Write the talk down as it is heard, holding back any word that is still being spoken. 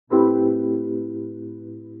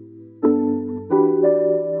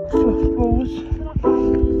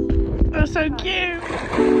so cute.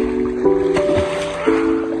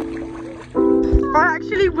 I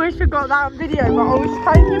actually wish I got that on video, but I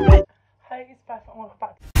was taking it. Hey, it's Beth and welcome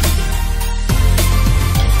back.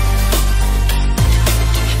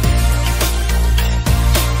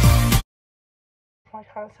 My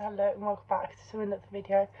channel, so hello and welcome back to another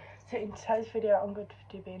video. So in today's video I'm going to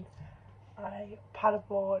be doing a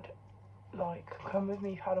paddleboard, like come with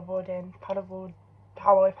me paddleboarding,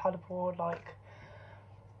 how I paddleboard, like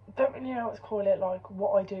don't really know what to call it, like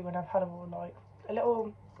what I do when I paddleboard, like a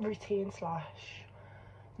little routine slash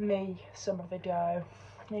me summer video,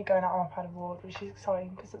 me going out on my paddleboard, which is exciting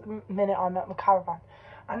because at the minute I'm at my caravan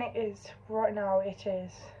and it is, right now it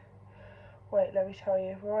is, wait let me tell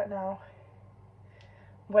you, right now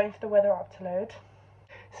waiting for the weather app to load.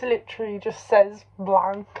 So literally just says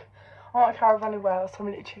blank. I'm at a caravan in Wales, so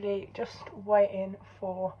I'm literally just waiting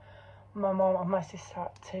for my mum and my sister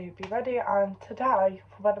to be ready. And today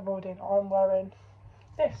for paddleboarding I'm wearing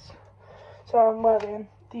this. So I'm wearing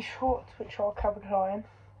these shorts which are Calvin Klein,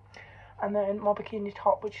 and then my bikini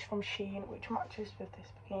top which is from Shein, which matches with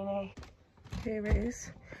this bikini. Here it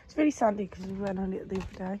is. It's really sandy because we went on it the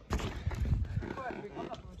other day.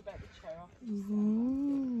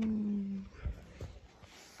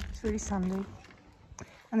 It's really sandy,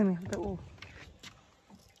 and then we have a little.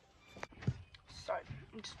 So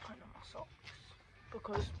I'm just putting on my socks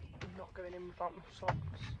because I'm not going in without my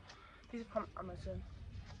socks. These are from Amazon.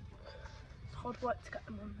 It's hard work to get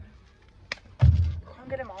them on though. Can't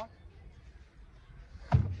get them on.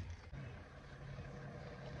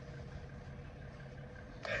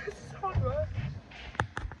 It's hard work.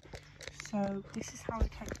 So this is how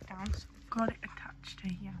it takes it down. So I've got it attached to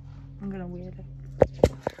here. I'm gonna weird it.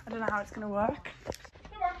 I don't know how it's gonna work.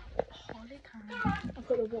 Holy cow! I've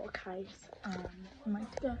got the water case. I'm ready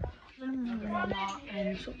to go.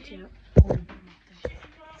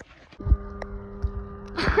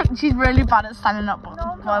 And she's really bad at standing up, by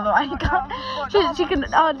the way. She can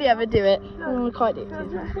hardly ever do it. Oh, quite do it.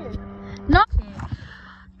 No!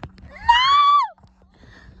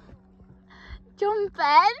 Jump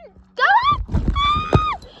in! Go on!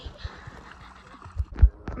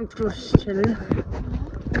 I'm just chilling.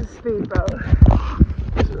 The speedboat.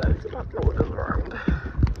 There's loads of paddleboarders around.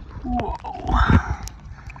 Whoa.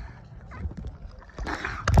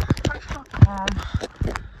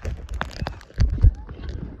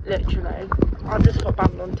 Literally, I just got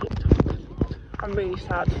banned on TikTok. I'm really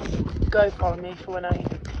sad. Go follow me for when I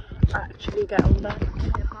actually get on there.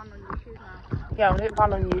 Yeah, I'm gonna get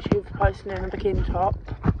banned on YouTube for posting in a bikini top.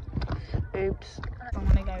 Oops. I'm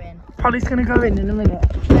gonna go in. Polly's gonna go in a minute.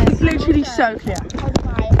 Yeah, it's literally so clear. I'm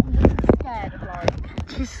just scared of like.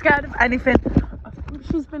 She's scared of anything. I think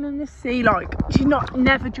she's been in the sea, like she's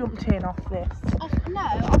never jumped in off this. No,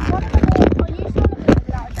 I used to want to be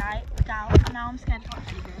without a doubt, and now I'm scared of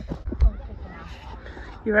anything.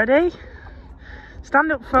 You ready?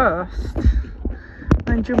 Stand up first,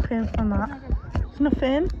 then jump in from that. There's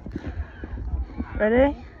nothing.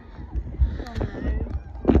 Ready?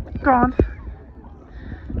 Go on.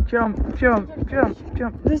 Jump, jump, jump,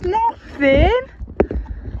 jump. There's nothing.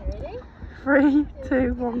 Ready? 3,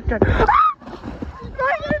 2, 1, go.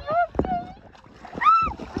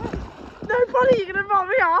 No, Polly, you're gonna vomit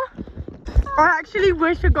me off. I actually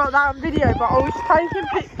wish I got that on video, but I was taking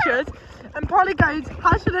pictures, and Polly goes,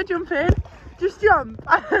 "How should I jump in?" Just jump,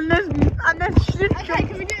 and then she didn't jump.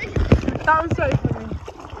 Can we do it again? That was so funny.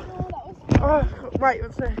 Oh, wait,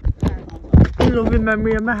 what's it? A loving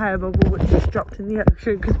memory of my hair bubble which just dropped in the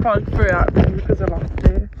ocean because Polly threw it at me because I lost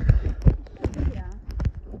it. Yeah.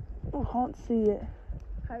 Oh, I can't see it.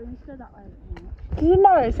 Okay, we should go that way. Do you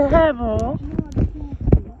know it's a hairball?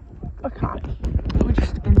 Okay, we're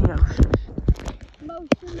just in the ocean.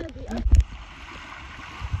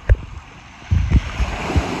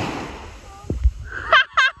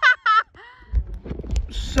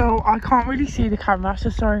 So I can't really see the camera, so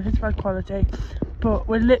sorry if it's bad quality, but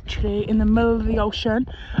we're literally in the middle of the ocean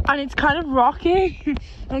and it's kind of rocky.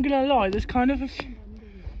 I'm gonna lie, there's kind of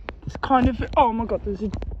oh my god,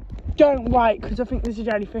 don't wait because I think there's a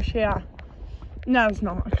jellyfish here. No, it's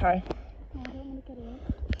not. Okay. No, I don't want to get in.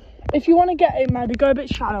 If you want to get in, maybe go a bit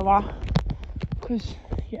shallower, because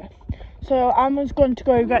yeah. So Emma's going to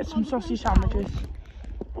go get some sausage sandwiches.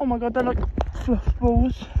 Oh my god, they're like fluff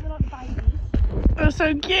balls. They're like babies. They're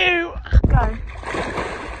so cute. Go.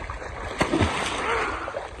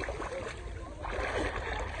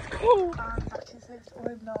 Cool. And that is it.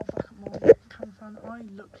 I'm now back at my caravan. I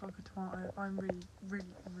look like a tomato. I'm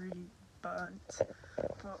really burnt.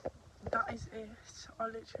 But that is it. I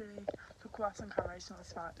literally look worse on camera. It's not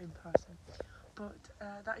as bad in person. But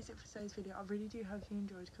that is it for today's video. I really do hope you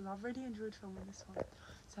enjoyed, because I've really enjoyed filming this one.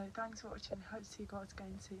 So thanks for watching. I hope to see you guys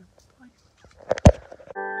again soon. Bye.